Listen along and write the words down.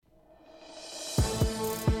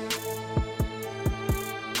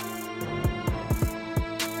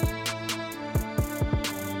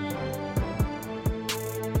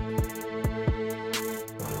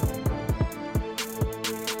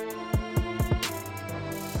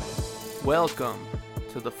Welcome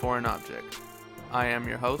to The Foreign Object. I am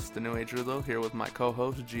your host, the New Age Rulo, here with my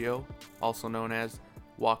co-host, Gio, also known as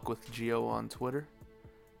Walk with Gio on Twitter.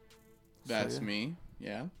 That's me,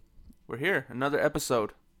 yeah. We're here, another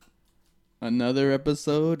episode. Another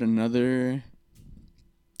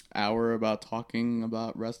hour about talking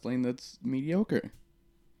about wrestling that's mediocre.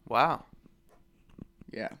 Wow.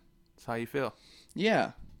 Yeah. That's how you feel.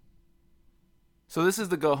 Yeah. So this is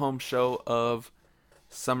the go-home show of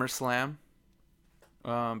SummerSlam.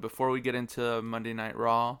 Before we get into Monday Night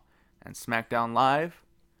Raw and SmackDown Live,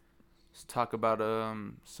 let's talk about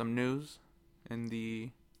some news in the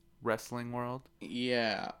wrestling world.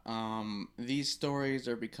 Yeah. These stories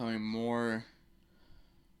are becoming more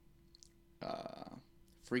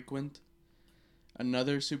frequent.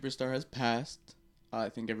 Another superstar has passed. I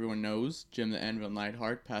think everyone knows. Jim the Anvil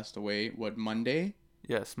Neidhart passed away, Monday?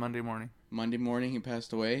 Yes, Monday morning. Monday morning he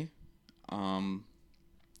passed away.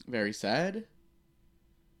 Very sad.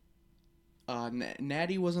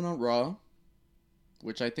 Natty wasn't on Raw,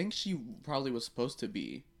 which I think she probably was supposed to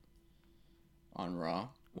be on Raw.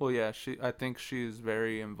 Well, yeah, I think she's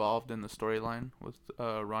very involved in the storyline with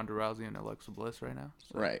Ronda Rousey and Alexa Bliss right now.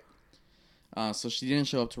 So. Right. So she didn't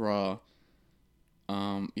show up to Raw.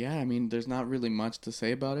 Yeah, I mean, there's not really much to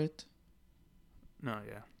say about it. No,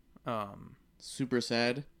 yeah. Super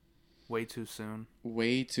sad. Way too soon.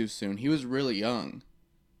 Way too soon. He was really young.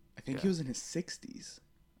 I think he was in his 60s.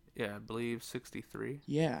 Yeah, I believe 63.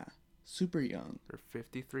 Yeah, super young. Or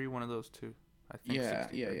 53, one of those two. I think. Yeah,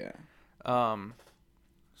 63. yeah.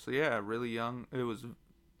 So yeah, really young. It was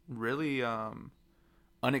really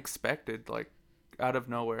unexpected, like out of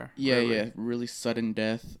nowhere. Yeah, really. yeah. Really sudden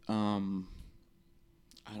death. I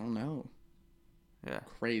don't know. Yeah.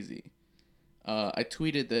 Crazy. I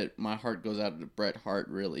tweeted that my heart goes out to Bret Hart,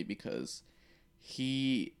 really, because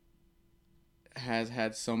he has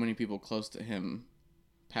had so many people close to him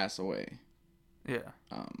pass away. Yeah.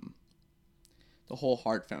 The whole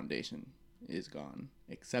Hart Foundation is gone,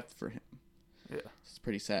 except for him. Yeah. It's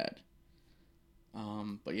pretty sad.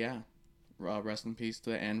 But yeah, rest in peace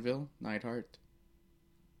to Anvil Neidhart.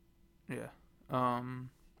 Yeah.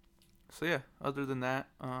 So yeah, other than that,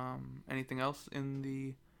 anything else in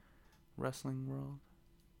the wrestling world?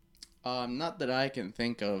 Not that I can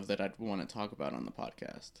think of that I'd want to talk about on the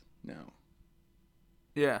podcast. No.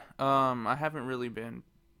 Yeah. I haven't really been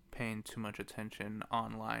paying too much attention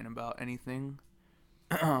online about anything.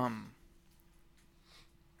 So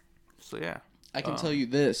yeah. I can tell you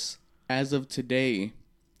this. As of today,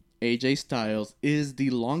 AJ Styles is the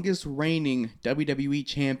longest reigning WWE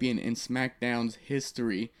champion in SmackDown's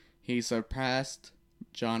history. He surpassed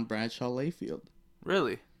John Bradshaw Layfield.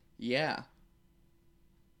 Really? Yeah.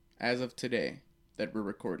 As of today that we're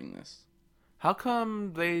recording this. How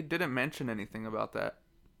come they didn't mention anything about that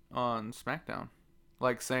on SmackDown?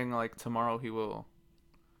 Like saying like tomorrow he will.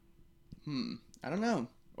 I don't know.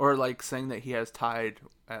 Or like saying that he has tied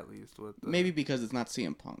at least with. Maybe because it's not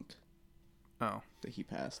CM Punk. Oh. That he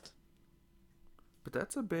passed. But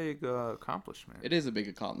that's a big accomplishment. It is a big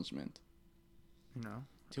accomplishment. You know.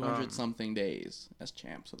 200 something days as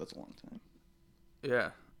champ, so that's a long time.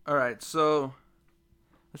 Yeah. All right, so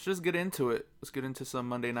let's just get into it. Let's get into some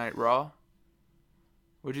Monday Night Raw.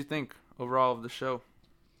 What'd you think overall of the show?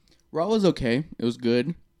 Raw was okay. It was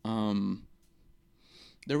good.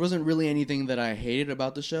 There wasn't really anything that I hated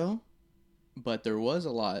about the show, but there was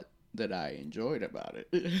a lot that I enjoyed about it.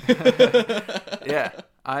 Yeah,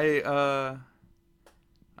 I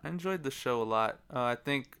enjoyed the show a lot. I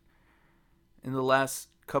think in the last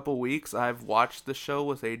couple weeks I've watched the show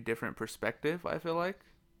with a different perspective. I feel like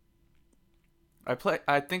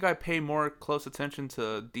I think I pay more close attention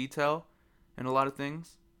to detail in a lot of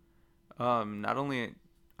things. Not only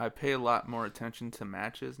I pay a lot more attention to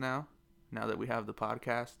matches now that we have the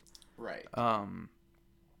podcast. Right. And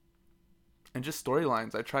just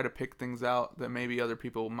storylines. I try to pick things out that maybe other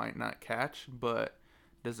people might not catch, but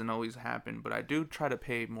doesn't always happen. But I do try to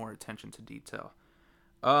pay more attention to detail.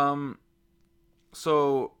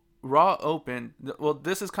 So Raw opened. Well,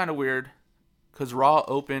 this is kind of weird because Raw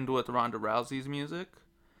opened with Ronda Rousey's music,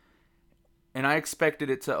 and I expected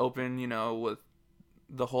it to open, with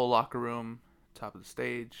the whole locker room, top of the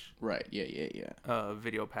stage. Right. Yeah.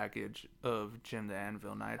 Video package of Jim the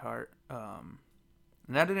Anvil Neidhart. And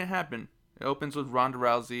that didn't happen. It opens with Ronda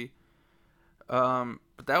Rousey.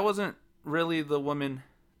 But that wasn't really the woman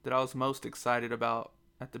that I was most excited about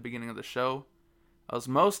at the beginning of the show. I was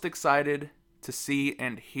most excited to see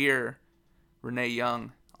and hear Renee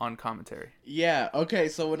Young on commentary. Yeah, okay,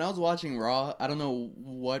 so when I was watching Raw, I don't know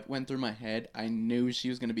what went through my head. I knew she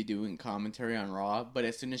was going to be doing commentary on Raw, but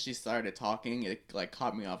as soon as she started talking, it,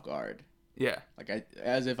 caught me off guard. Yeah.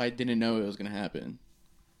 As if I didn't know it was gonna happen.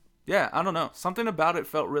 Yeah, I don't know. Something about it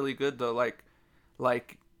felt really good though.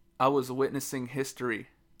 Like I was witnessing history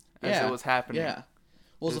as it Yeah, was happening. yeah.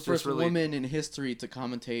 Well, It it's was the just first really woman in history to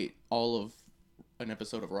commentate all of an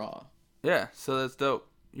episode of Raw. yeah. So that's dope.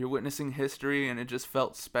 You're witnessing history, and it just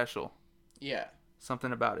felt special. Yeah.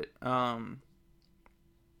 Something about it.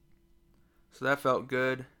 So that felt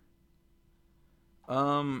good.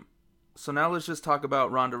 Um, so now let's just talk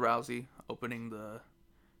about Ronda Rousey opening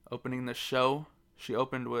the show. She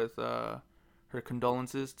opened with her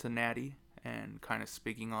condolences to Natty and kind of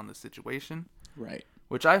speaking on the situation, Right.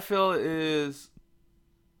 which I feel is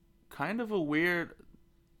kind of a weird,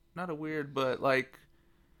 not a weird, but like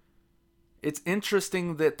it's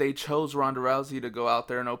interesting that they chose Ronda Rousey to go out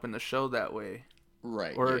there and open the show that way,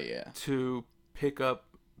 Right. or Yeah. to pick a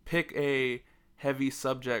heavy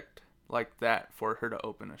subject like that for her to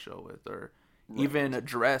open a show with, or even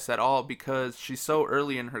address at all, because she's so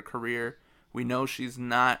early in her career. We know she's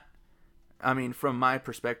not, I mean, from my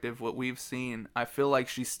perspective, what we've seen, I feel like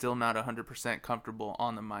she's still not 100% comfortable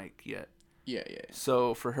on the mic yet. Yeah.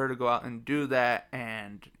 So for her to go out and do that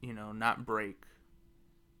and, you know, not break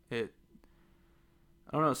it,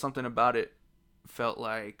 I don't know, something about it felt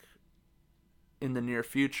like in the near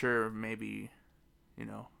future, maybe, you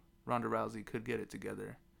know, Ronda Rousey could get it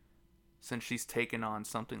together since she's taken on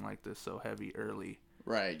something like this so heavy early.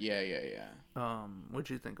 Right. Yeah. What'd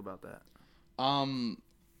you think about that? I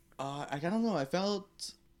don't know. I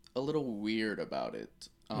felt a little weird about it.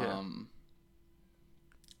 Yeah.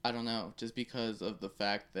 I don't know, just because of the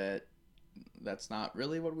fact that that's not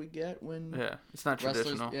really what we get when Yeah, it's not wrestlers.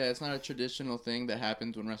 traditional. Yeah, it's not a traditional thing that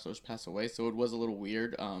happens when wrestlers pass away. So it was a little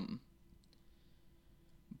weird.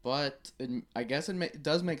 But I guess it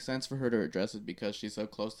does make sense for her to address it because she's so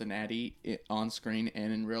close to Natty on screen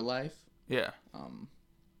and in real life. Yeah.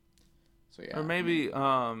 So yeah. Or maybe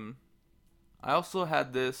I also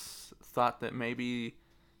had this thought that maybe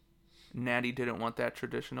Natty didn't want that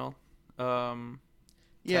traditional type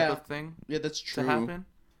of thing Yeah, that's true. to happen.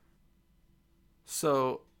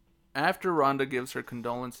 So after Ronda gives her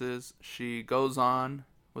condolences, she goes on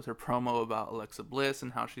with her promo about Alexa Bliss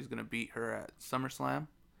and how she's going to beat her at SummerSlam.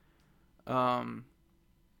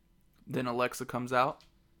 Then Alexa comes out,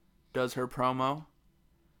 does her promo.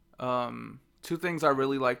 Two things I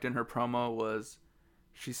really liked in her promo was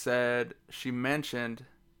she actually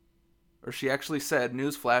said,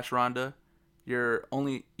 "Newsflash, Ronda, you've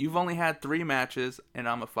only had 3 matches, and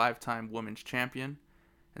I'm a 5-time women's champion."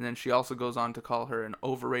 And then she also goes on to call her an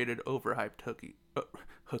overrated, overhyped hooky.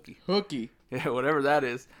 Yeah, whatever that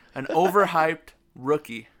is, an overhyped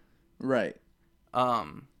rookie. Right.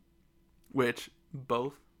 Which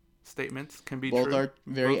both statements can be Both true. are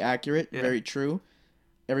very accurate, Yeah. very true.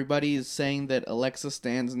 Everybody is saying that Alexa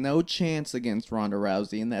stands no chance against Ronda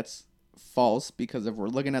Rousey, and that's false because if we're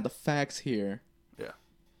looking at the facts here, Yeah.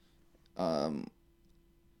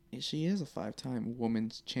 she is a 5-time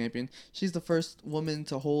women's champion. She's the first woman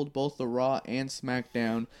to hold both the Raw and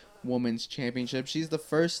SmackDown women's championship. She's the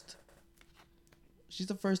first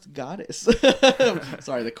goddess.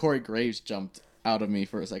 Sorry, the Corey Graves jumped out of me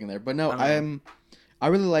for a second there. But no, I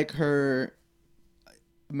really like her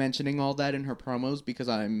mentioning all that in her promos because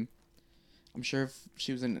I'm sure if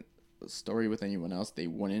she was in a story with anyone else, they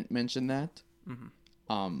wouldn't mention that.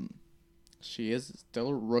 Mm-hmm. She is still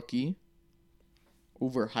a rookie.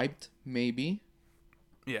 Overhyped, maybe.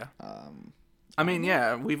 Yeah. I mean,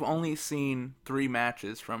 yeah, we've only seen 3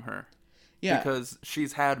 matches from her. Yeah. Because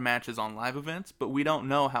she's had matches on live events, but we don't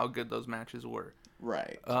know how good those matches were.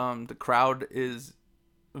 Right. The crowd is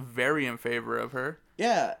very in favor of her.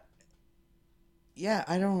 Yeah. Yeah,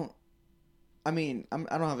 I don't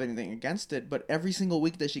have anything against it, but every single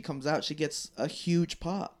week that she comes out, she gets a huge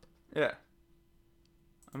pop. Yeah.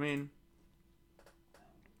 I mean,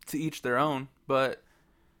 to each their own, but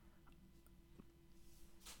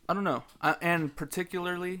I don't know. And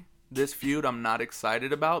particularly this feud I'm not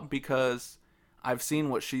excited about because I've seen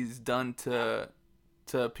what she's done to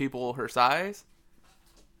people her size.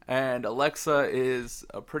 And Alexa is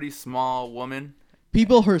a pretty small woman.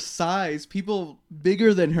 People her size, people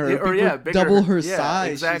bigger than her, bigger, double her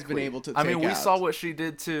size, exactly. she's been able to I mean, we out. saw what she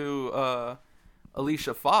did to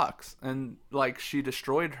Alicia Fox, and, like, she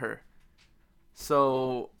destroyed her.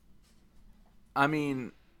 So, I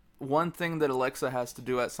mean, one thing that Alexa has to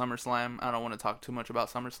do at SummerSlam, I don't want to talk too much about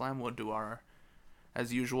SummerSlam, we'll do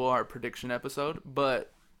as usual, our prediction episode,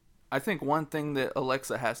 but I think one thing that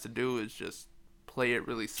Alexa has to do is just play it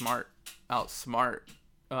really smart, outsmart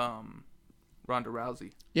Ronda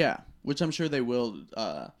Rousey. Yeah, which I'm sure they will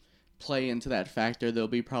play into that factor. There'll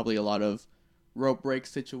be probably a lot of rope break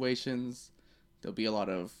situations. There'll be a lot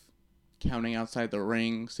of counting outside the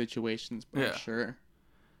ring situations, for Yeah. sure.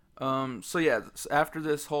 So yeah, after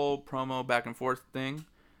this whole promo back and forth thing,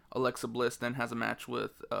 Alexa Bliss then has a match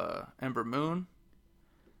with Ember Moon,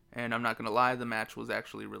 and I'm not gonna lie, the match was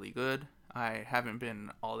actually really good. I haven't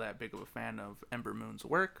been all that big of a fan of Ember Moon's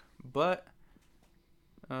work, but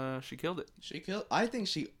she killed it. I think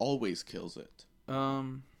she always kills it.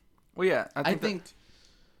 Well, yeah, I think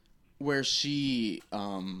where she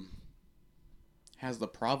has the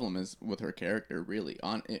problem is with her character, really,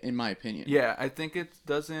 in my opinion. Yeah, I think it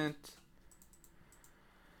doesn't.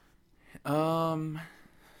 How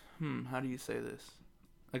do you say this?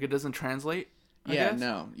 Like, it doesn't translate. I Yeah, guess?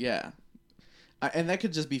 no, yeah. And that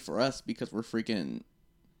could just be for us because we're freaking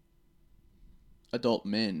adult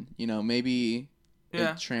men. You know, maybe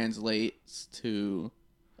Yeah, it translates to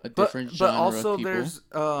a but different but genre also of people.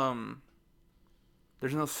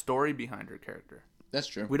 there's no story behind her character. That's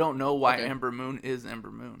true. We don't know why Okay. Ember Moon is Ember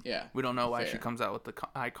Moon. Yeah. We don't know why fair. she comes out with the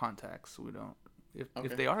eye contacts. We don't if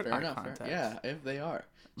Okay, they are fair eye enough. contacts. Yeah, if they are,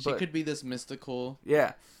 she But- could be this mystical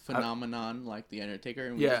Yeah, phenomenon like the Undertaker,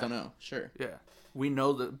 and we Yeah. just don't know. Sure. yeah. We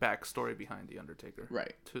know the backstory behind the Undertaker,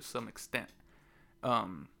 Right. to some extent.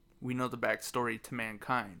 We know the backstory to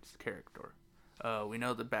Mankind's character. We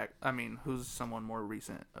know the back. I mean, who's someone more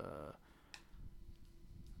recent?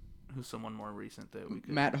 Who's someone more recent that we could?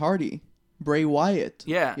 Matt Hardy, Bray Wyatt.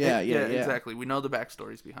 Yeah, Yeah. exactly. We know the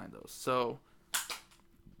backstories behind those. So,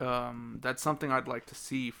 that's something I'd like to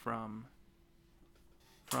see from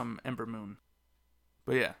Ember Moon.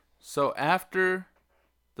 But yeah, so after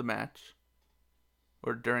the match,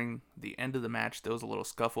 or during the end of the match, there was a little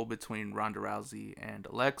scuffle between Ronda Rousey and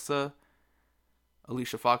Alexa.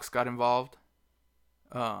 Alicia Fox got involved.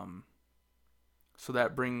 So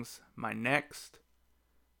that brings my next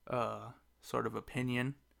sort of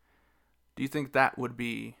opinion. Do you think that would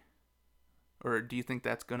be, or do you think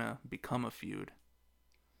that's gonna become a feud?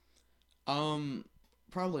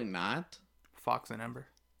 Probably not. Fox and Ember.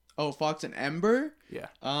 Oh, Fox and Ember. Yeah.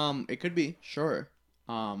 It could be, sure.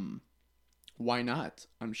 Why not?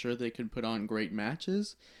 I'm sure they could put on great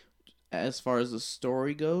matches. As far as the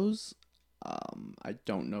story goes, I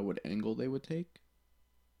don't know what angle they would take.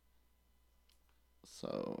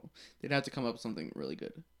 So they'd have to come up with something really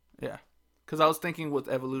good. Yeah. Because I was thinking with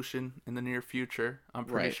Evolution in the near future, I'm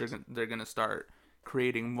pretty Right. sure they're gonna start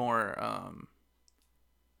creating more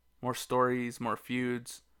stories, more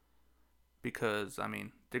feuds. Because I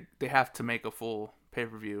mean, they have to make a full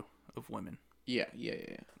pay-per-view of women. Yeah.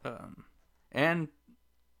 And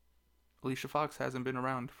Alicia Fox hasn't been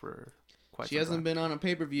around for quite She some hasn't time. been on a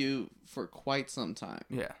pay-per-view for quite some time.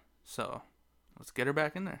 Yeah. So let's get her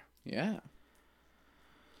back in there. Yeah.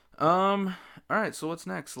 All right. So what's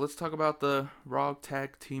next? Let's talk about the Raw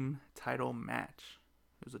Tag Team Title match.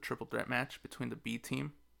 It was a triple threat match between the B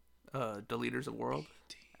Team, the Leaders of World,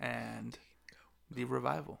 and the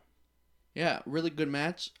Revival. Yeah, really good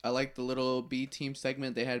match. I like the little B team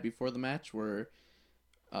segment they had before the match where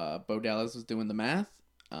Bo Dallas was doing the math.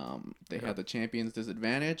 They had the champions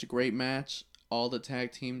disadvantage. Great match. All the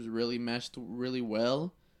tag teams really meshed really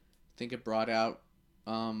well. I think it brought out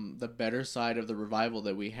the better side of the Revival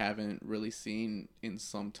that we haven't really seen in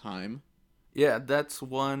some time. Yeah, that's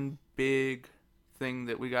one big thing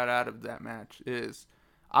that we got out of that match is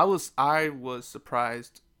I was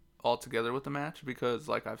surprised altogether with the match because,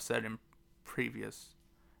 like I've said in previous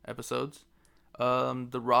episodes,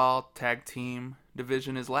 the Raw tag team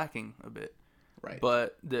division is lacking a bit. Right.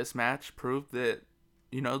 But this match proved that,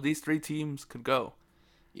 these three teams could go.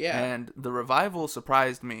 Yeah. And the Revival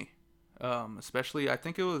surprised me. Especially, I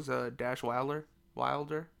think it was Dash Wilder. How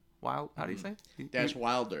do you say? Dash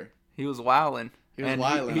Wilder. He was wilding. He was and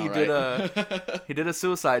wilding, he all did right. he did a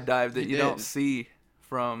suicide dive that He you don't did. see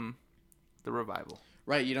from the Revival.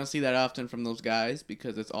 Right, you don't see that often from those guys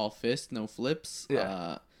because it's all fists, no flips.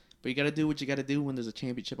 Yeah. But you got to do what you got to do when there's a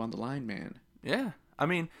championship on the line, man. Yeah. I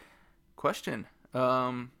mean, question.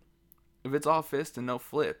 If it's all fist and no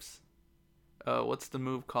flips, what's the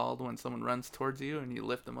move called when someone runs towards you and you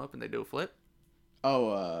lift them up and they do a flip?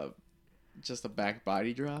 Oh, just a back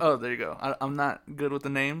body drop? Oh, there you go. I'm not good with the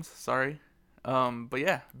names. Sorry. But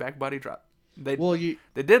yeah, back body drop. They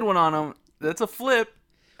did one on him. That's a flip.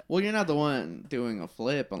 Well, you're not the one doing a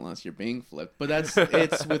flip unless you're being flipped, but it's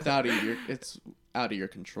out of your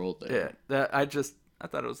control there. Yeah, I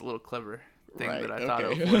thought it was a little clever thing Right, that I thought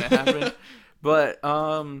okay. of when it happened. But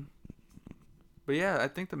yeah, I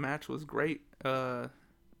think the match was great. The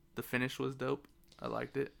finish was dope. I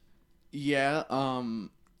liked it. Yeah,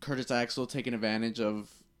 Curtis Axel taking advantage of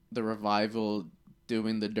the Revival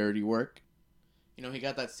doing the dirty work. You know, he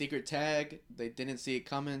got that secret tag. They didn't see it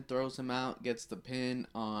coming. Throws him out. Gets the pin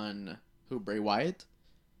on who? Bray Wyatt.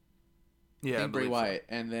 Yeah, I think Bray believe Wyatt,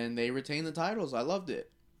 and then they retain the titles. I loved it.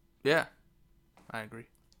 Yeah, I agree.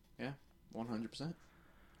 Yeah, 100%.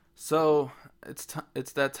 So it's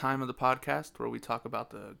that time of the podcast where we talk about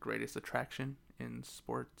the greatest attraction in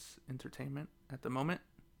sports entertainment at the moment,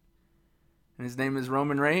 and his name is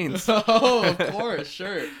Roman Reigns. Oh, of course,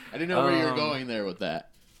 sure. I didn't know where you were Um, going there with that,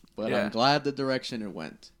 but yeah. I'm glad the direction it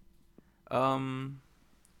went. One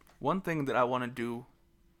thing that I want to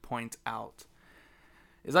point out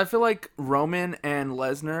is I feel like Roman and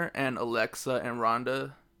Lesnar and Alexa and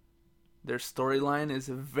Ronda, their storyline is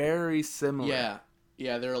very similar.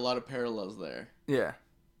 Yeah, there are a lot of parallels there. Yeah.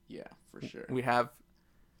 Yeah, for sure. We have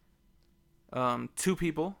two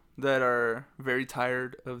people that are very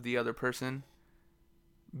tired of the other person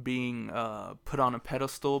being put on a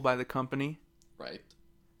pedestal by the company. Right.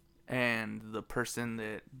 And the person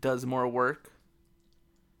that does more work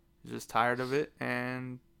is just tired of it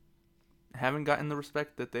and haven't gotten the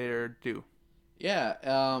respect that they're due. Yeah,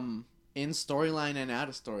 in storyline and out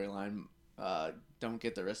of storyline, don't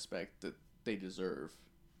get the respect that they deserve.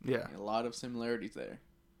 Yeah. A lot of similarities there.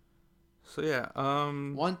 So yeah,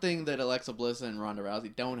 one thing that Alexa Bliss and Ronda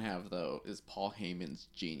Rousey don't have though is Paul Heyman's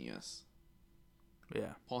genius.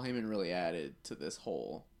 Yeah. Paul Heyman really added to this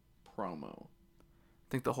whole promo. I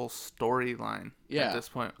think the whole storyline Yeah. at this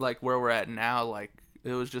point, like where we're at now, like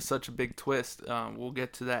it was just such a big twist. We'll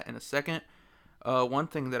get to that in a second. One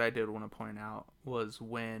thing that I did want to point out was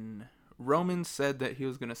when Roman said that he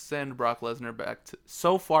was going to send Brock Lesnar back to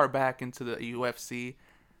so far back into the UFC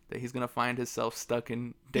that he's going to find himself stuck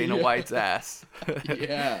in Dana White's ass.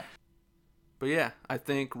 Yeah. But yeah, I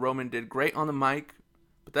think Roman did great on the mic,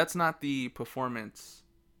 but that's not the performance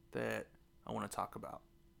that I want to talk about.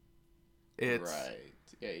 It's right.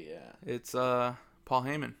 Yeah. It's Paul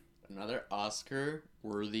Heyman. Another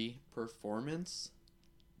Oscar-worthy performance.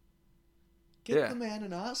 Get the man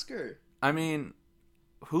an Oscar. I mean,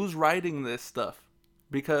 who's writing this stuff?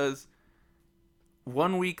 Because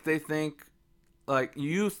one week they think like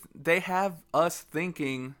they have us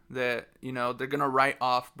thinking that, you know, they're going to write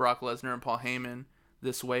off Brock Lesnar and Paul Heyman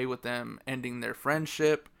this way with them ending their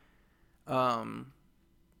friendship. Then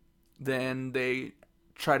they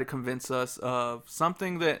try to convince us of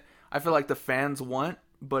something that I feel like the fans want,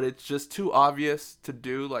 but it's just too obvious to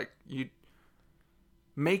do. Like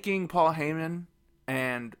making Paul Heyman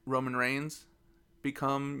and Roman Reigns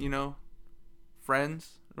become, you know,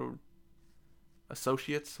 friends or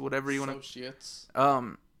associates, whatever you want to. Associates.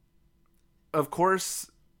 Of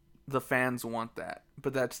course, the fans want that,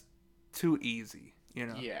 but that's too easy. You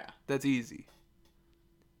know. Yeah. That's easy.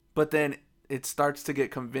 But then it starts to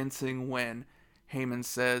get convincing when Heyman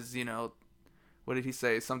says, you know, what did he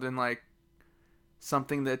say? Something like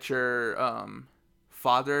something that your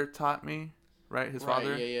father taught me, right? His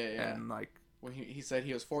father. Yeah. And like when he said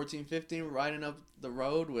he was 14, 15, riding up the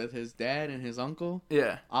road with his dad and his uncle.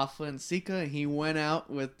 Yeah. Afa and Sika, and he went out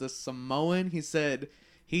with the Samoan. He said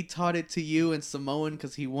he taught it to you in Samoan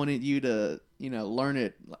because he wanted you to, you know, learn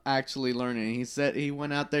it, actually learn it. And he said he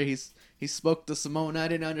went out there, he spoke the Samoan. I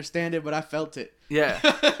didn't understand it, but I felt it. Yeah.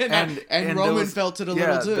 and Roman felt it a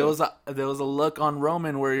little too. There was a look on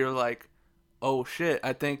Roman where you're like, oh shit,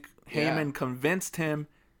 I think Heyman convinced him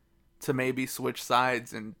to maybe switch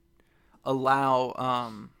sides and allow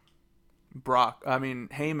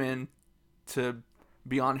Heyman to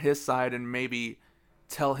be on his side and maybe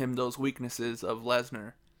tell him those weaknesses of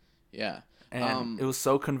Lesnar. Yeah. And it was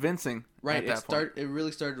so convincing. Right. At that point. It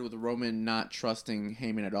really started with Roman not trusting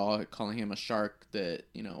Heyman at all, calling him a shark that,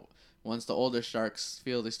 you know, once the older sharks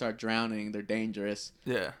feel they start drowning, they're dangerous.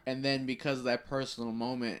 Yeah. And then because of that personal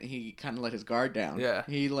moment, he kind of let his guard down. Yeah.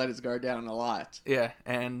 He let his guard down a lot. Yeah.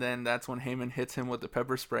 And then that's when Heyman hits him with the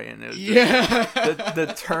pepper spray. And it was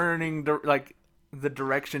the turning, like, the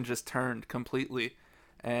direction just turned completely.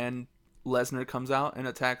 And Lesnar comes out and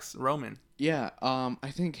attacks Roman. Yeah. I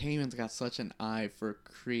think Heyman's got such an eye for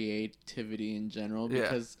creativity in general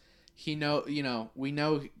because we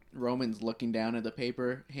know Roman's looking down at the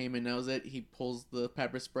paper. Heyman knows it. He pulls the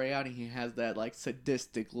pepper spray out and he has that like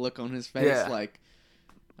sadistic look on his face, like,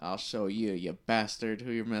 "I'll show you, you bastard,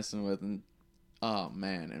 who you're messing with." And oh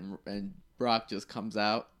man, and Brock just comes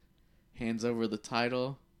out, hands over the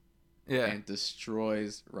title, and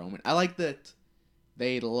destroys Roman. I like that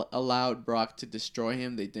they allowed Brock to destroy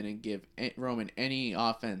him. They didn't give Roman any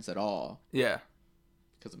offense at all. Yeah,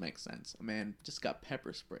 because it makes sense. A man just got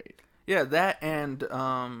pepper sprayed. Yeah, that and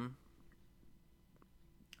I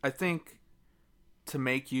think to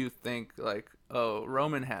make you think like, oh,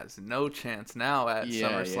 Roman has no chance now at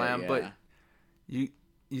SummerSlam, but you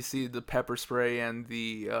see the pepper spray and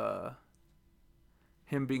the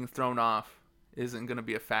him being thrown off isn't going to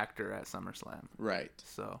be a factor at SummerSlam. Right.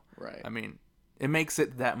 So, Right. I mean, it makes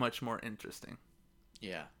it that much more interesting.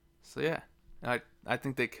 Yeah. So yeah, I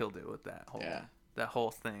think they killed it with that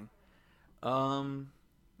whole thing.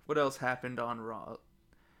 What else happened on Raw?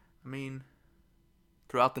 I mean,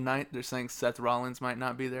 throughout the night they're saying Seth Rollins might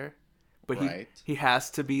not be there, but he has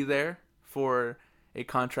to be there for a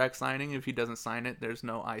contract signing. If he doesn't sign it, there's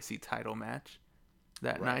no IC title match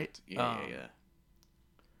that night. Yeah.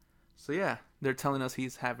 So yeah, they're telling us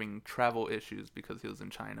he's having travel issues because he was in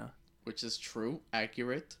China. Which is true,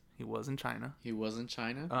 accurate. He was in China.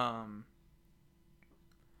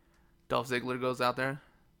 Dolph Ziggler goes out there,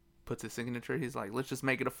 puts his signature. He's like, let's just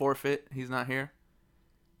make it a forfeit. He's not here.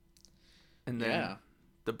 And then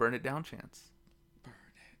the burn it down chants. Burn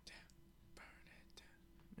it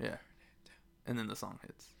down. Yeah. And then the song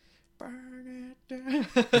hits. Burn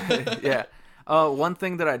it down. Yeah. One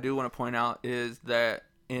thing that I do want to point out is that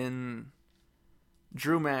in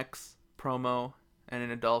Drew Mac's promo and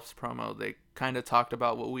in Adolph's promo, they kind of talked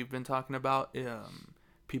about what we've been talking about.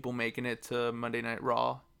 People making it to Monday Night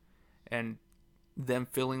Raw and them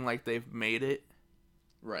feeling like they've made it.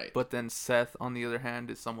 Right. But then Seth, on the other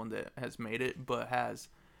hand, is someone that has made it but has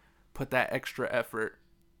put that extra effort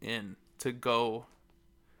in to go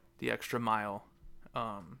the extra mile.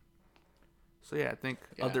 So yeah, I think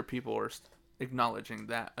other people are acknowledging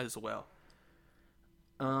that as well.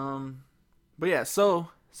 But yeah, so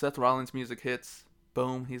Seth Rollins' music hits.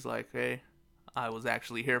 Boom. He's like, hey, I was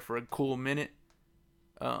actually here for a cool minute.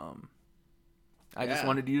 I just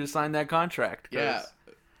wanted you to sign that contract. Yeah.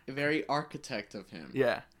 Very architect of him.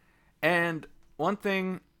 Yeah. And one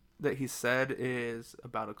thing that he said is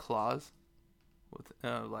about a clause with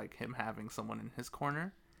like him having someone in his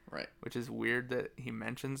corner. Right. Which is weird that he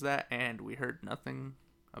mentions that, and we heard nothing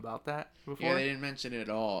about that before. Yeah, they didn't mention it at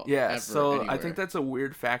all. Yeah, so anywhere. I think that's a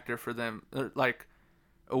weird factor for them. Like,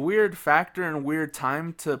 a weird factor and a weird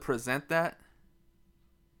time to present that.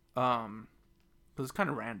 It was kind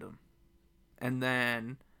of random. And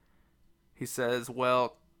then he says,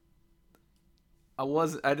 well, I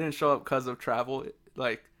didn't show up because of travel.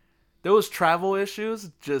 Like, there was travel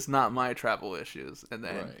issues, just not my travel issues. And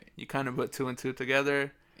then you kind of put two and two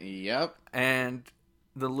together. Yep. And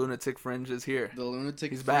the lunatic fringe is here. The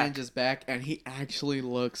lunatic fringe is back, and he actually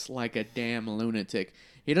looks like a damn lunatic.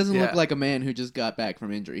 He doesn't look like a man who just got back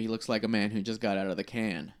from injury. He looks like a man who just got out of the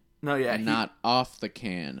can. No, yeah. And not off the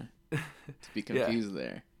can. To be confused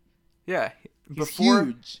there. Yeah. He's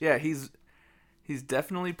huge. Yeah, he's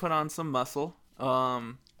definitely put on some muscle.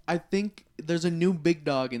 I think there's a new big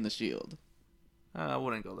dog in the Shield. I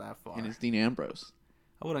wouldn't go that far. And it's Dean Ambrose.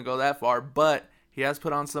 I wouldn't go that far, but he has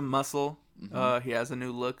put on some muscle. Mm-hmm. He has a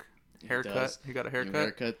new look. Haircut. He got a haircut. New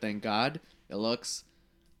haircut, thank God. It looks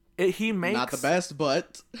he makes not the best,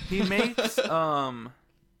 but he makes the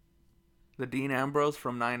Dean Ambrose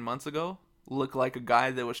from 9 months ago look like a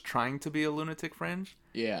guy that was trying to be a lunatic fringe.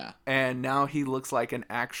 Yeah. And now he looks like an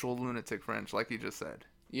actual lunatic fringe, like you just said.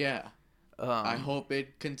 Yeah. I hope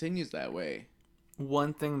it continues that way.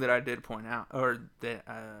 One thing that I did point out, or that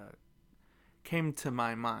came to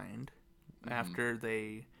my mind after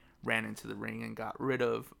they ran into the ring and got rid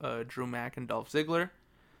of Drew Mac and Dolph Ziggler.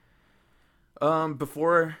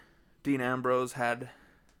 Before Dean Ambrose had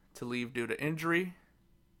to leave due to injury,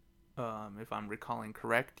 if I'm recalling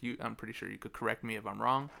correct, I'm pretty sure you could correct me if I'm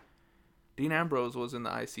wrong. Dean Ambrose was in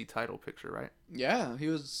the IC title picture, right? Yeah, he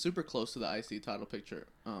was super close to the IC title picture.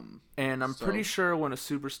 And I'm pretty sure when a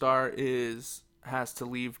superstar has to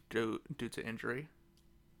leave due to injury,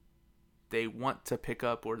 they want to pick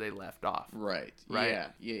up where they left off. Right. Yeah.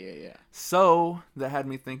 Yeah. So that had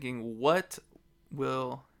me thinking, what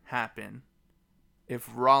will happen if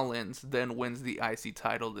Rollins then wins the IC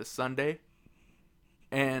title this Sunday,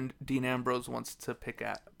 and Dean Ambrose wants to pick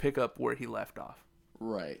up where he left off?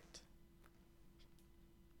 Right.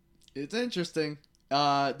 It's interesting.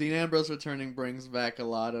 Dean Ambrose returning brings back a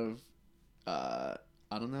lot of, I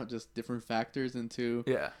don't know, just different factors into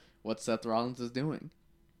what Seth Rollins is doing.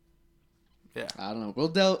 Yeah. I don't know.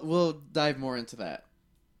 We'll dive more into that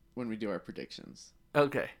when we do our predictions.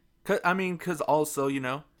 Okay. Because also,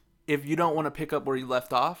 if you don't want to pick up where you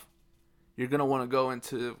left off, you're going to want to go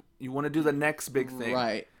into... You want to do the next big thing.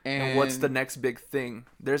 Right. And what's the next big thing?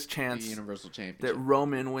 There's chance the Universal Championship. That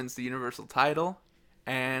Roman wins the Universal title,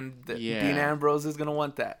 and Dean Ambrose is going to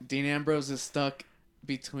want that. Dean Ambrose is stuck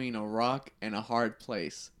between a rock and a hard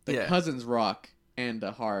place. The Cousins rock and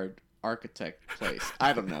a hard architect place.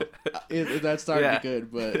 I don't know. That started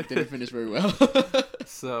good, but didn't finish very well.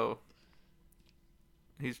 So,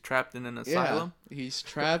 He's trapped in an asylum. Yeah, he's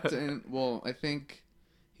trapped in. Well, I think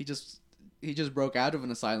he just broke out of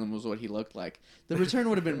an asylum was what he looked like. The return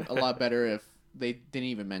would have been a lot better if they didn't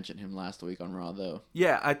even mention him last week on Raw, though.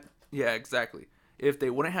 Yeah, exactly. If they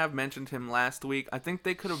wouldn't have mentioned him last week, I think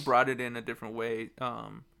they could have brought it in a different way.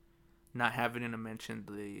 Not having to mention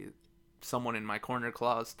the someone in my corner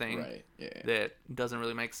clause thing, Right? Yeah. that doesn't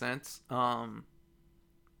really make sense. I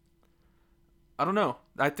don't know.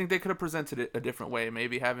 I think they could have presented it a different way.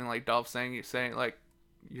 Maybe having like Dolph saying like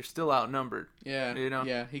you're still outnumbered. Yeah. You know?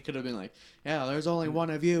 Yeah, he could have been like, yeah, there's only one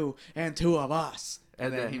of you and two of us.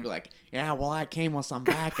 And then he'd be like, yeah, well, I came with some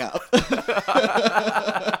backup.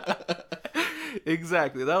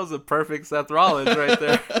 Exactly. That was a perfect Seth Rollins right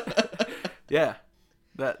there. Yeah.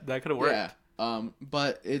 That could have worked. Yeah.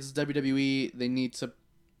 But it's WWE. They need to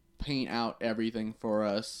paint out everything for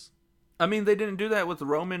us. I mean, they didn't do that with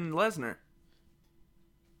Roman and Lesnar.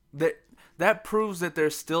 That proves that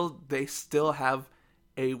they still have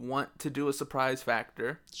a want to do a surprise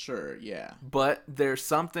factor. Sure, yeah. But there's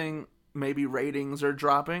something, maybe ratings are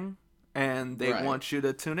dropping and they want you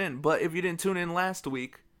to tune in. But if you didn't tune in last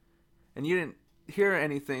week and you didn't hear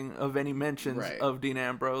anything of any mentions of Dean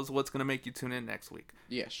Ambrose, what's going to make you tune in next week?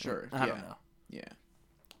 Yeah, sure. I don't know. Yeah.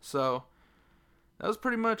 So that was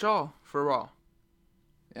pretty much all for Raw.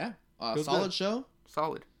 Yeah. Solid show.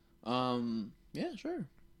 Solid. Yeah, sure.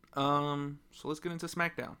 So let's get into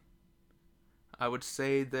SmackDown. I would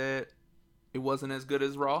say that it wasn't as good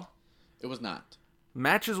as Raw. It was not.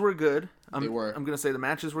 Matches were good. They were. I'm gonna say the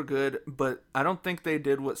matches were good, but I don't think they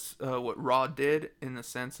did what Raw did in the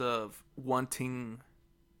sense of wanting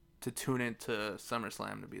to tune into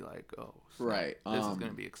SummerSlam to be like, oh, right, this is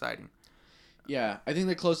gonna be exciting. Yeah, I think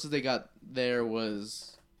the closest they got there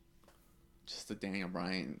was just the Daniel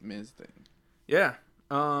Bryan Miz thing. Yeah.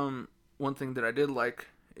 One thing that I did like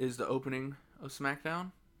is the opening of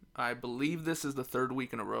SmackDown. I believe this is the third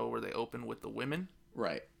week in a row where they open with the women.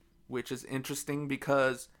 Right. Which is interesting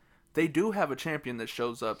because they do have a champion that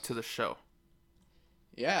shows up to the show.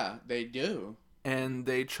 Yeah, they do. And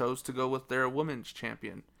they chose to go with their women's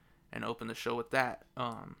champion and open the show with that.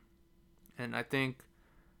 And I think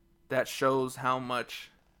that shows how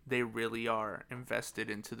much they really are invested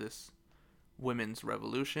into this women's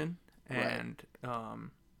revolution. And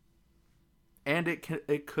and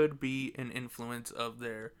it could be an influence of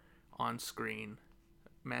their on-screen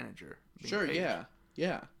manager. Sure, Paige.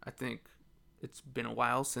 Yeah. I think it's been a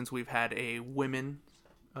while since we've had a women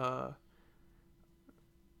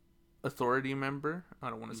authority member. I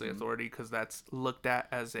don't want to say authority because that's looked at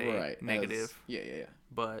as a negative. Yeah.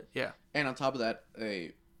 But yeah. And on top of that,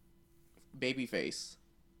 a babyface.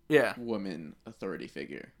 Yeah. Woman authority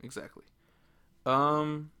figure. Exactly.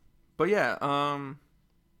 But yeah,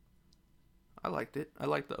 I liked it. I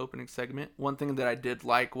liked the opening segment. One thing that I did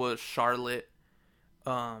like was Charlotte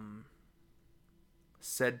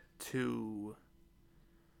said to...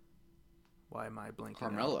 Why am I blanking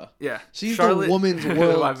Carmella. out? Yeah. She's Charlotte, the women's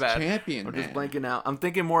world champion, I'm just blanking out. I'm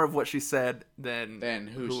thinking more of what she said than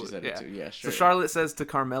who she said it to. Yeah, sure. So Charlotte says to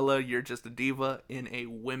Carmella, you're just a diva in a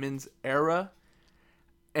women's era.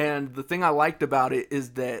 And the thing I liked about it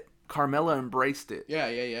is that Carmella embraced it.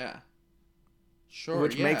 Yeah. Sure,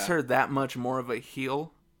 which makes her that much more of a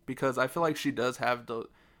heel, because I feel like she does have the...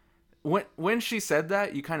 When she said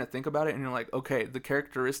that, you kind of think about it and you're like, okay, the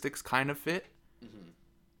characteristics kind of fit. Mm-hmm.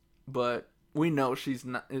 But we know she's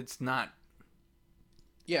not... It's not...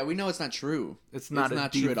 Yeah, we know it's not true. It's not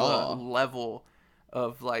true at all. Level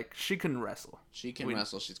of, like, she can wrestle. She can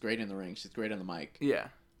wrestle. She's great in the ring. She's great on the mic. Yeah.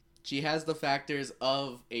 She has the factors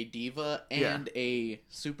of a diva and a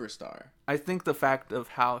superstar. I think the fact of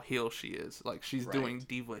how heel she is, like she's doing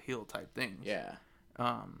diva heel type things. Yeah.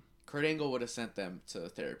 Kurt Angle would have sent them to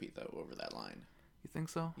therapy though over that line. You think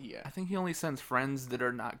so? Yeah. I think he only sends friends that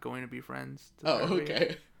are not going to be friends. To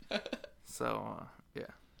okay. So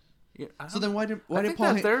yeah. So then why did Paul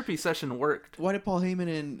that therapy session worked? Why did Paul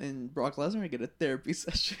Heyman and Brock Lesnar get a therapy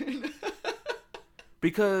session?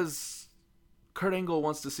 Because Kurt Angle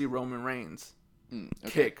wants to see Roman Reigns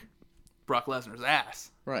kick Brock Lesnar's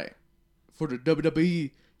ass. Right. For the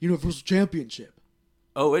WWE Universal Championship.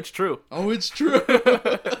 Oh, it's true. But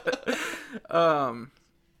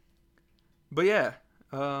yeah,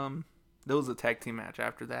 there was a tag team match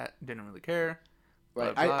after that. Didn't really care.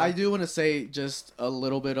 Right. I do want to say just a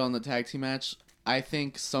little bit on the tag team match. I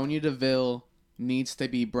think Sonya Deville needs to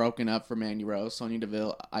be broken up from Mandy Rose. Sonya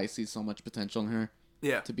Deville, I see so much potential in her.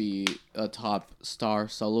 Yeah. To be a top star,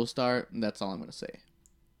 solo star. That's all I'm going to say.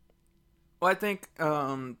 Well, I think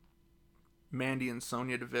Mandy and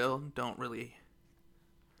Sonya Deville don't really...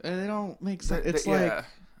 They don't make sense. It's I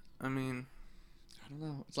mean... I don't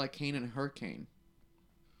know. It's like Kane and Hurricane.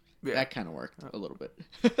 Yeah. That kind of worked a little bit.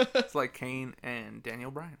 It's like Kane and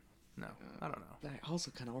Daniel Bryan. No, I don't know. That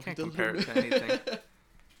also kind of worked. Can't a compare little it to anything.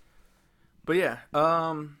 But yeah,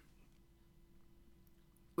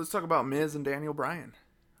 let's talk about Miz and Daniel Bryan.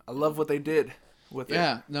 I love what they did with it.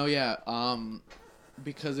 Yeah.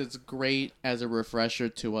 Because it's great as a refresher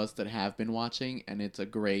to us that have been watching, and it's a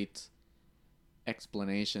great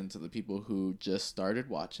explanation to the people who just started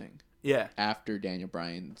watching. Yeah. After Daniel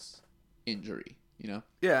Bryan's injury, you know?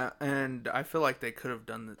 Yeah, and I feel like they could have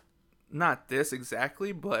done not this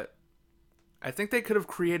exactly, but I think they could have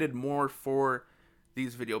created more for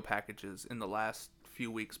these video packages in the last few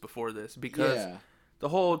weeks before this, because the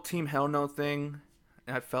whole Team Hell No thing,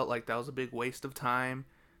 I felt like that was a big waste of time.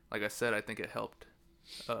 Like I said, I think it helped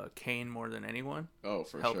Kane more than anyone. Oh,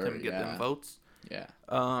 for helped sure. Helped him get them votes. Yeah.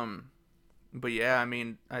 But yeah, I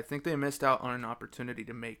mean, I think they missed out on an opportunity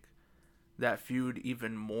to make that feud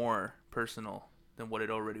even more personal than what it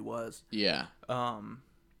already was. Yeah.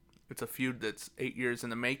 It's a feud that's 8 years in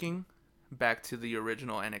the making, back to the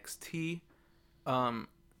original NXT.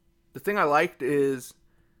 The thing I liked is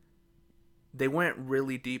they went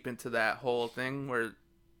really deep into that whole thing where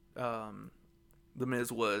The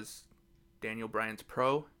Miz was Daniel Bryan's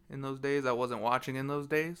pro in those days. I wasn't watching in those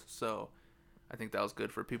days, so I think that was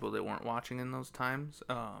good for people that weren't watching in those times.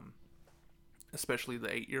 Especially the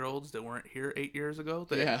 8-year-olds that weren't here 8 years ago.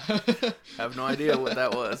 They have no idea what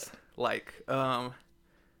that was like. And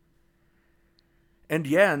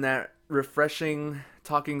yeah, and that refreshing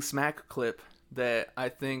talking smack clip that I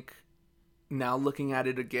think now looking at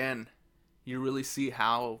it again, you really see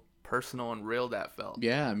how personal and real that felt.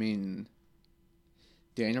 Yeah, I mean,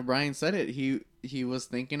 Daniel Bryan said it. He was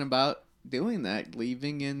thinking about doing that,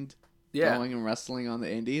 leaving and going and wrestling on the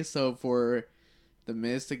indies. So for The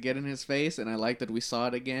Miz to get in his face, and I like that we saw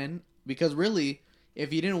it again, because really,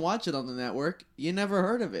 if you didn't watch it on the network, you never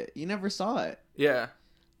heard of it. You never saw it. Yeah.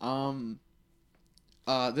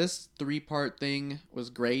 This 3-part thing was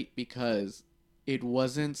great because it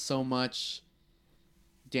wasn't so much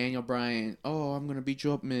Daniel Bryan, oh, I'm going to beat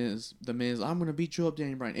you up, Miz. The Miz, I'm going to beat you up,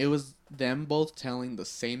 Daniel Bryan. It was them both telling the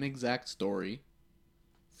same exact story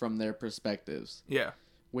from their perspectives. Yeah.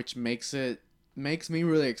 Which makes me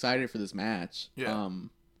really excited for this match. Yeah.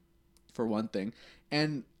 For one thing.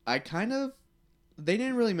 And they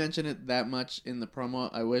didn't really mention it that much in the promo.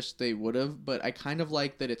 I wish they would have, but I kind of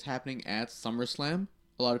like that it's happening at SummerSlam.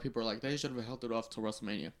 A lot of people are like, they should have held it off till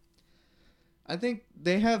WrestleMania. I think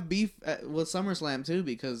they have beef with SummerSlam too,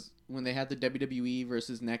 because when they had the WWE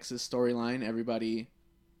versus Nexus storyline, everybody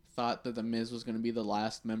thought that The Miz was going to be the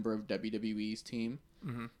last member of WWE's team.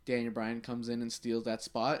 Mm-hmm. Daniel Bryan comes in and steals that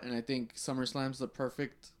spot, and I think SummerSlam's the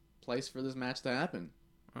perfect place for this match to happen.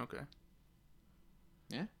 Okay.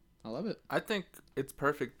 Yeah, I love it. I think it's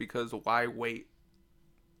perfect because why wait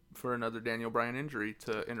for another Daniel Bryan injury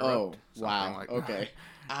to interrupt? Oh, wow. Like okay.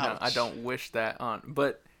 No, I don't wish that on,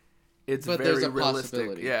 but it's very there's a realistic.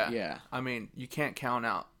 Possibility. Yeah. I mean, you can't count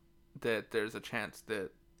out that there's a chance that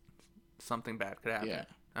something bad could happen. Yeah.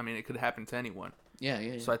 I mean, it could happen to anyone.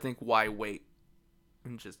 Yeah. So I think why wait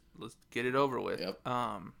and just let's get it over with. Yep.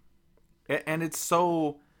 And it's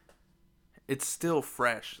still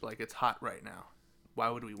fresh. Like, it's hot right now. Why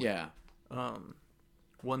would we wait? Yeah.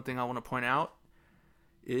 One thing I want to point out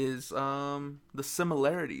is the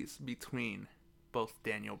similarities between both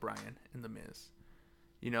Daniel Bryan and The Miz.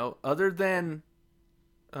 You know, other than,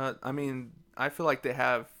 I mean, I feel like they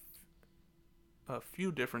have a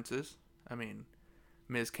few differences. I mean,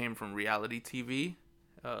 Miz came from reality TV.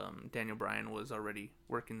 Daniel Bryan was already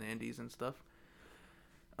working the indies and stuff.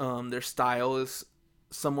 Their style is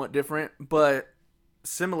somewhat different, but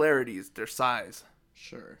similarities, their size.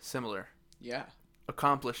 Sure. Similar. Yeah.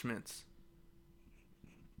 Accomplishments.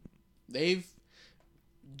 They've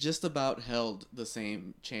just about held the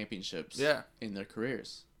same championships in their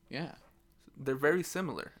careers. Yeah. They're very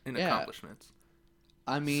similar in accomplishments.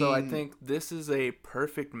 I mean... So I think this is a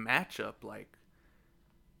perfect matchup. Like,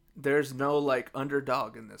 there's no, like,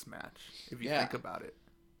 underdog in this match, if you think about it.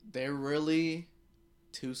 They're really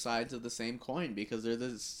two sides of the same coin because they're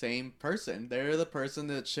the same person. They're the person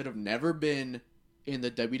that should have never been in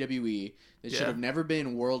the WWE. They should have never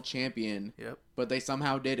been world champion. Yep. But they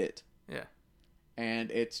somehow did it. Yeah.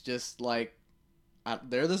 And it's just like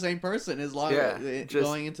they're the same person as long as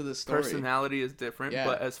going into the story. Personality is different,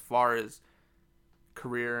 but as far as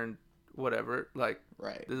career and whatever, like,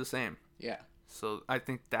 they're the same. Yeah. So I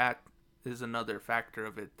think that is another factor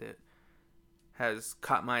of it that has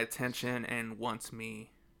caught my attention and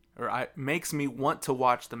makes me want to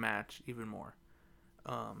watch the match even more.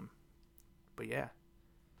 But yeah,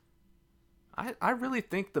 I really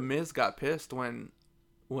think the Miz got pissed when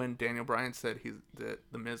Daniel Bryan said that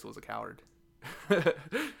the Miz was a coward.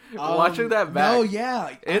 Watching that back, no,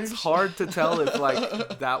 yeah, it's hard to tell if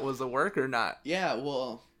like that was a work or not. Yeah,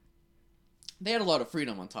 well, they had a lot of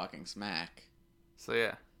freedom on talking smack. So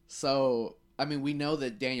yeah. So I mean, we know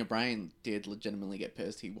that Daniel Bryan did legitimately get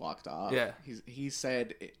pissed. He walked off. Yeah. He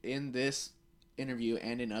said in this interview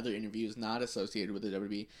and in other interviews not associated with the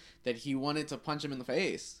WWE that he wanted to punch him in the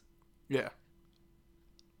face. Yeah.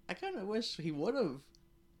 I kind of wish he would have.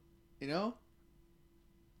 You know.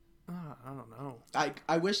 I don't know.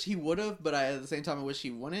 I wish he would have, but at the same time I wish he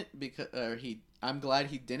wouldn't because I'm glad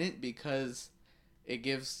he didn't because it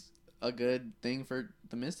gives a good thing for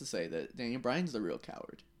the Miz to say that Daniel Bryan's the real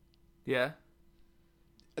coward. Yeah.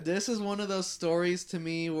 This is one of those stories to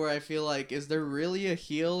me where I feel like, is there really a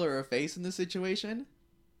heel or a face in this situation?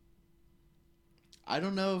 I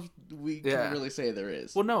don't know if we can really say there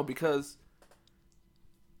is. Well, no, because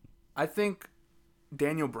I think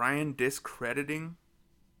Daniel Bryan discrediting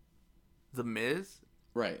the Miz,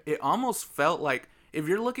 right? It almost felt like, if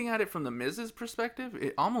you're looking at it from the Miz's perspective,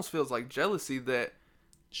 it almost feels like jealousy that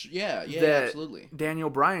absolutely. Daniel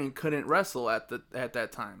Bryan couldn't wrestle at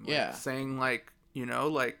that time. Like, saying like, you know,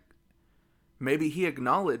 like maybe he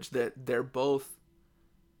acknowledged that they're both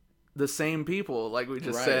the same people, like we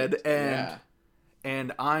just said,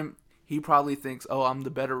 and he probably thinks, oh, I'm the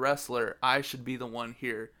better wrestler. I should be the one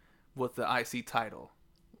here with the IC title,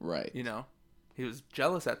 right? You know. He was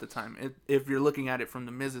jealous at the time, if you're looking at it from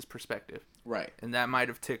the Miz's perspective. Right. And that might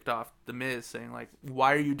have ticked off the Miz, saying, like,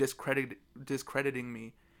 why are you discrediting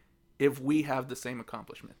me if we have the same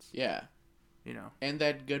accomplishments? Yeah. You know? And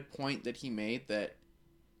that good point that he made that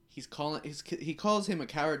he calls him a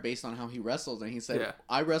coward based on how he wrestles. And he said,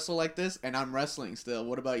 I wrestle like this, and I'm wrestling still.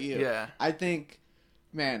 What about you? Yeah. I think,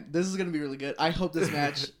 man, this is going to be really good. I hope this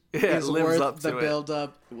match is worth the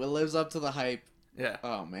build-up. It lives up to the hype. Yeah.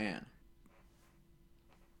 Oh, man.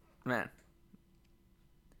 Man,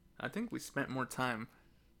 I think we spent more time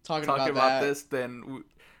talking about this than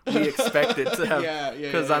we expected to have.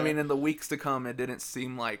 Because, I mean, in the weeks to come, it didn't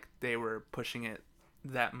seem like they were pushing it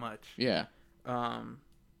that much. Yeah. Other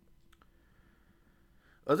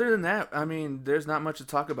than that, I mean, there's not much to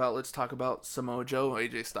talk about. Let's talk about Samoa Joe,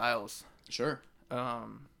 AJ Styles. Sure. It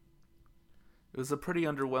was a pretty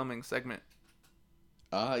underwhelming segment.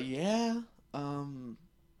 Yeah. You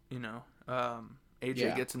know,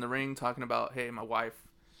 AJ gets in the ring talking about, hey, my wife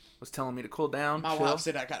was telling me to cool down. My wife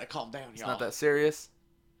said I gotta calm down, y'all. It's not that serious.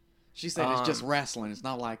 She said it's just wrestling. It's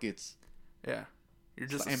not like it's... Yeah. You're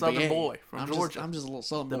just a southern boy from Georgia. I'm just a little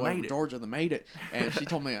southern boy from Georgia that made it. And she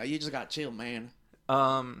told me, you just gotta chill, man.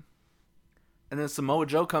 And then Samoa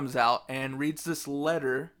Joe comes out and reads this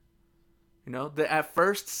letter, you know, that at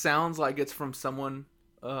first sounds like it's from someone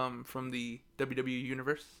from the WWE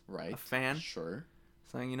universe. Right. A fan. Sure.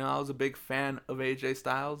 Saying, you know, I was a big fan of AJ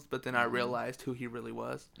Styles, but then I realized who he really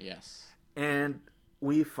was. Yes. And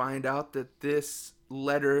we find out that this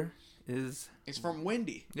letter is... It's from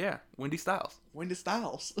Wendy. Yeah, Wendy Styles. Wendy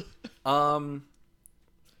Styles. I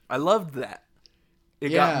loved that. It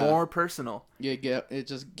got more personal. Yeah, it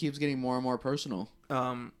just keeps getting more and more personal.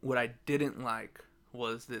 What I didn't like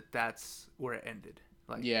was that that's where it ended.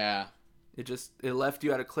 Like, yeah. It left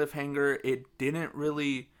you at a cliffhanger. It didn't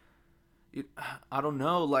really... I don't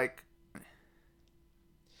know, like...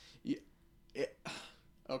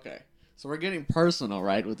 Okay. So we're getting personal,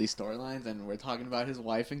 right, with these storylines, and we're talking about his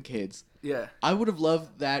wife and kids. Yeah. I would have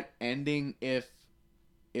loved that ending if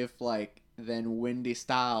like, then Wendy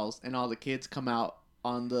Styles and all the kids come out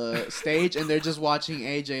on the stage, and they're just watching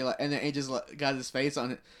AJ, like, and then AJ's got his face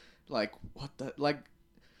on it, like, what the... Like,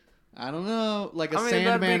 I don't know, like a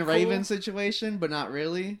Sandman Raven situation, but not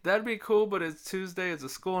really. That'd be cool, but it's Tuesday, it's a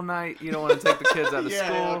school night. You don't want to take the kids out of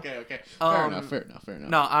school. Okay. Fair enough.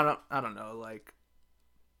 No, I don't know. Like,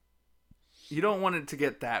 you don't want it to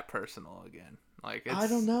get that personal again. Like, I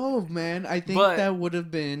don't know, man. I think that would have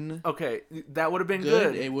been that would have been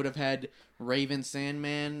good. It would have had Raven,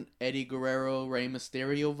 Sandman, Eddie Guerrero, Rey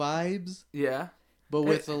Mysterio vibes. Yeah, but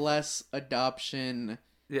with a less adoption.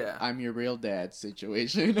 Yeah. I'm your real dad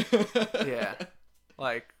situation. Yeah.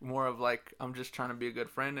 Like, more of like, I'm just trying to be a good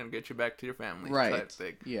friend and get you back to your family type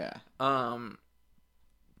thing. Yeah. No,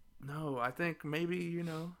 I think maybe, you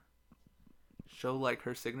know, show like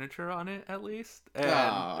her signature on it at least. And,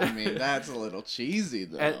 I mean, that's a little cheesy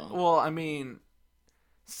though. Well, I mean,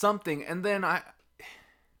 something. And then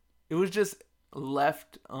it was just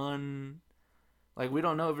left like, we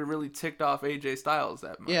don't know if it really ticked off AJ Styles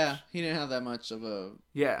that much. Yeah, he didn't have that much of a...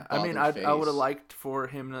 Yeah, I mean, I would have liked for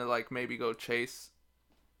him to, like, maybe go chase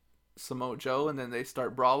Samoa Joe, and then they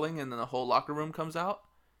start brawling, and then the whole locker room comes out,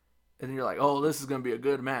 and then you're like, oh, this is gonna be a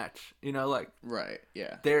good match. You know, like Right.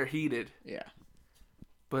 Yeah. they're heated, Yeah.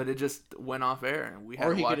 but it just went off air, and we had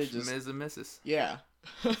Or to he watch could've just- Miz and Mrs. Yeah.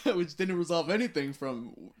 Which didn't resolve anything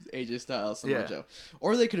from AJ Styles, Samoa Yeah. Joe.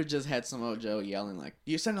 Or they could have just had Samoa Joe yelling like,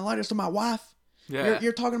 "You sending letters to my wife? Yeah,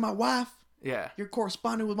 You're talking to my wife? yeah, You're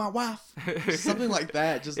corresponding with my wife?" Something like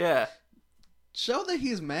that. Just yeah, show that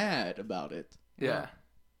he's mad about it. yeah.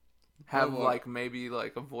 Have Well, like maybe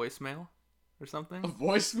like a voicemail or something. a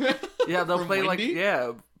voicemail. Yeah, they'll from play like Wendy?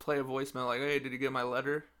 play a voicemail like, "Hey, did you get my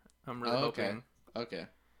letter? I'm really Oh, okay. hoping." Okay.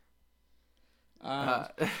 Uh,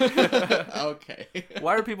 Okay.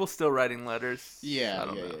 Why are people still writing letters? Yeah, I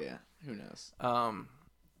don't yeah, know. yeah. Who knows?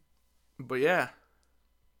 But yeah,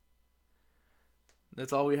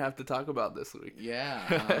 that's all we have to talk about this week.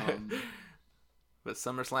 Yeah. But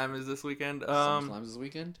SummerSlam is this weekend. SummerSlam's this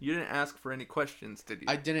weekend. You didn't ask for any questions, did you?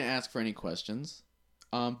 I didn't ask for any questions.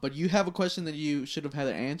 But you have a question that you should have had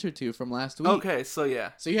an answer to from last week. Okay, so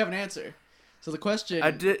yeah. So you have an answer. So the question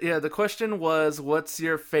I did. Yeah, the question was, what's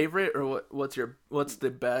your favorite, or what's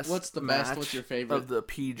the best? What's the best? match What's your favorite? of the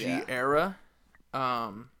PG Yeah. era?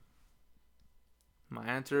 My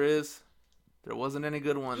answer is, there wasn't any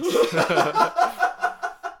good ones.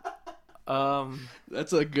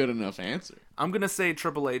 That's a good enough answer. I'm gonna say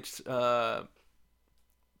Triple H, The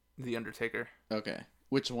Undertaker, Okay.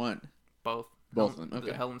 Which one? both. Both of them,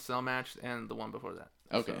 okay. The Hell in a Cell match and the one before that.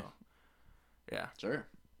 Okay. So, yeah, Sure.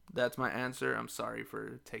 that's my answer. I'm sorry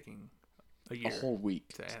for taking a year. A whole week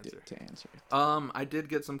to answer. To answer it. I did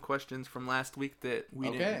get some questions from last week that we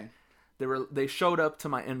Okay. didn't. They showed up to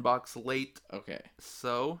my inbox late, Okay.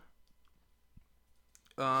 so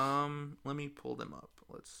let me pull them up.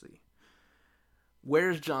 Let's see.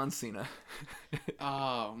 Where's John Cena?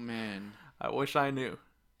 Oh man. I wish I knew.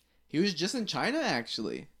 He was just in China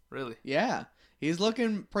actually. Really? Yeah. He's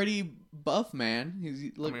looking pretty buff, man.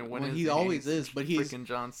 When is he always is, but he's freaking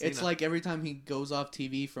John Cena. it's like every time he goes off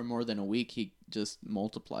TV for more than a week, he just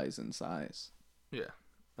multiplies in size. Yeah.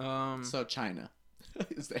 So China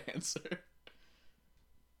is the answer.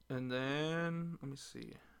 And then let me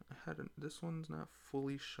see. This one's not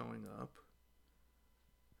fully showing up.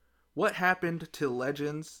 What happened to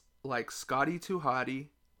legends like Scotty 2 Hotty,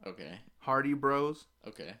 Okay. Hardy Bros,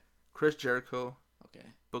 Okay. Chris Jericho, Okay.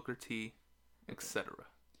 Booker T, etc.?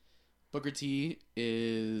 Booker T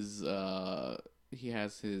is he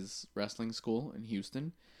has his wrestling school in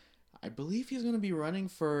Houston. I believe he's going to be running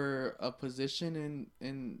for a position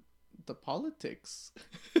in the politics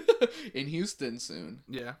in Houston soon.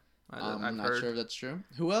 Yeah, I'm I've not heard. sure if that's true.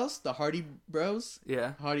 Who else? The Hardy Bros?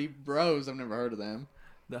 Yeah, Hardy Bros. I've never heard of them.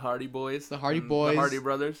 the Hardy Boys. The Hardy and Boys. The Hardy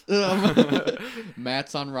Brothers.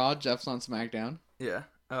 Matt's on Raw, Jeff's on SmackDown. Yeah.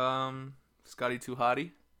 Scotty 2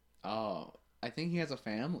 Hotty. Oh, I think he has a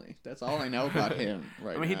family. That's all I know about him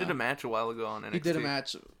right now. I mean, he did a match a while ago on NXT. He did a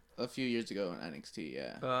match a few years ago in NXT,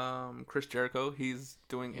 yeah. Chris Jericho, he's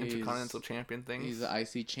doing He's- Intercontinental Champion things. He's the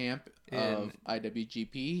IC champ In- of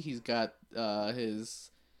IWGP. He's got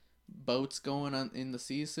his boats going on in the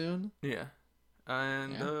sea soon. Yeah.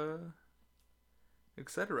 And, Yeah.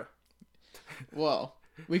 etc. Well,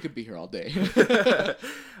 we could be here all day. There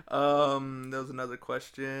was another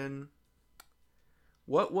question.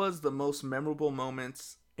 What was the most memorable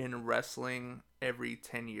moments in wrestling every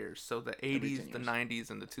 10 years? So the 80s, 10 the years. 90s,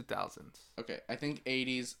 and the 2000s. Okay, I think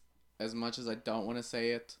 80s, as much as I don't want to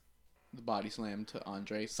say it, the body slam to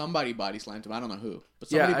Andre. Somebody body slammed him. I don't know who. But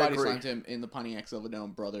somebody Yeah, I body agree. slammed him in the Pontiac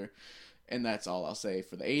Silverdome, brother. And that's all I'll say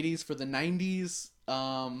for the 80s. For the 90s,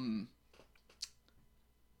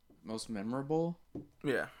 most memorable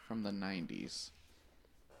Yeah. from the 90s.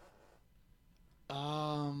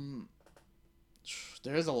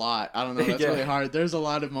 There's a lot. I don't know. That's Yeah. really hard. There's a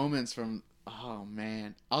lot of moments from. Oh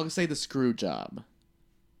man, I'll say the screw job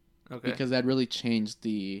Okay. because that really changed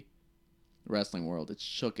the wrestling world. It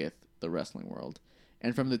shooketh the wrestling world.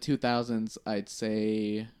 And from the 2000s, I'd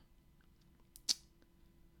say.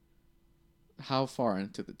 How far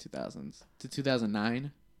into the 2000s? To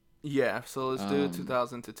 2009. Yeah, so let's do Um,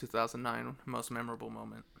 2000 to 2009 most memorable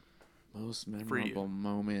moment. Most you. memorable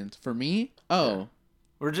moment for me. Oh. Yeah.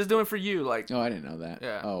 We're just doing for you, like. Oh, I didn't know that.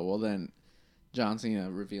 Yeah. Oh, well then, John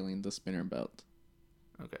Cena revealing the spinner belt.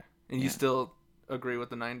 Okay. And you Yeah. still agree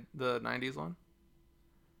with the 90s one?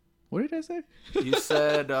 What did I say? You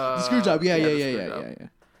said The screw job. Yeah. the screw job.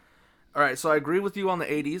 All right, so I agree with you on the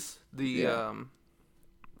 80s. The Yeah.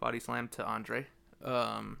 body slam to Andre.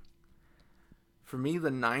 For me,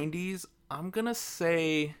 the 90s, I'm gonna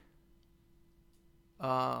say,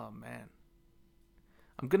 oh man,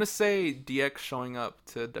 I'm gonna say DX showing up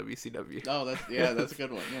to WCW. Oh, that's a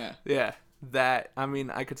good one. Yeah. Yeah, that. I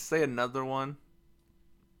mean, I could say another one.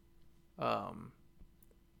 But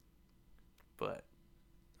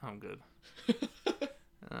I'm good.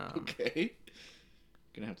 Okay.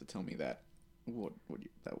 Gonna have to tell me that.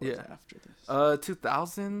 That was after this.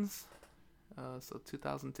 2000s. So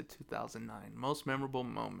 2000 to 2009. Most memorable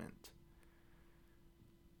moment.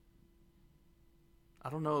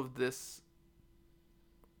 I don't know if this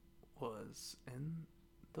was in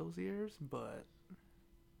those years, but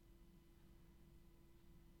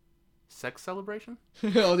Sex Celebration?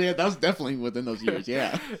 Oh yeah, that was definitely within those years.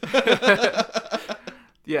 Yeah.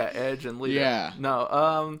 Yeah, Edge and Lita. Yeah.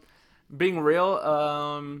 No, being real,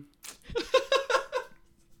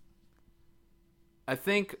 I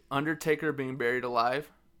think Undertaker being buried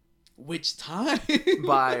alive Which time?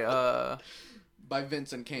 by By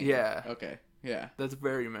Vincent Kane. Yeah. Okay. Yeah. That's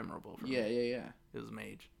very memorable for me. Yeah. It was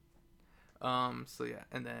Mage. So yeah,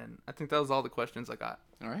 and then I think that was all the questions I got.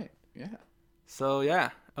 All right. Yeah. So yeah,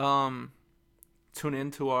 tune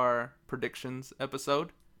into our predictions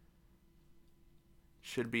episode.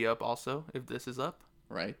 Should be up also if this is up.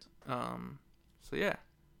 Right. So yeah.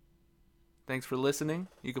 Thanks for listening.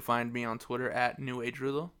 You can find me on Twitter at New Age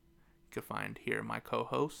Riddle. You can find here my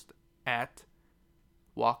co-host at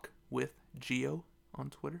Walk with Geo on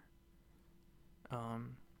Twitter.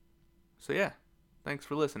 So yeah, thanks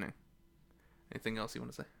for listening. Anything else you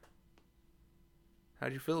want to say?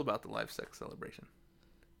 How'd you feel about the live sex celebration?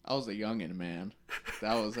 I was a youngin', man.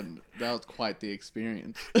 That was quite the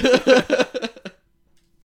experience.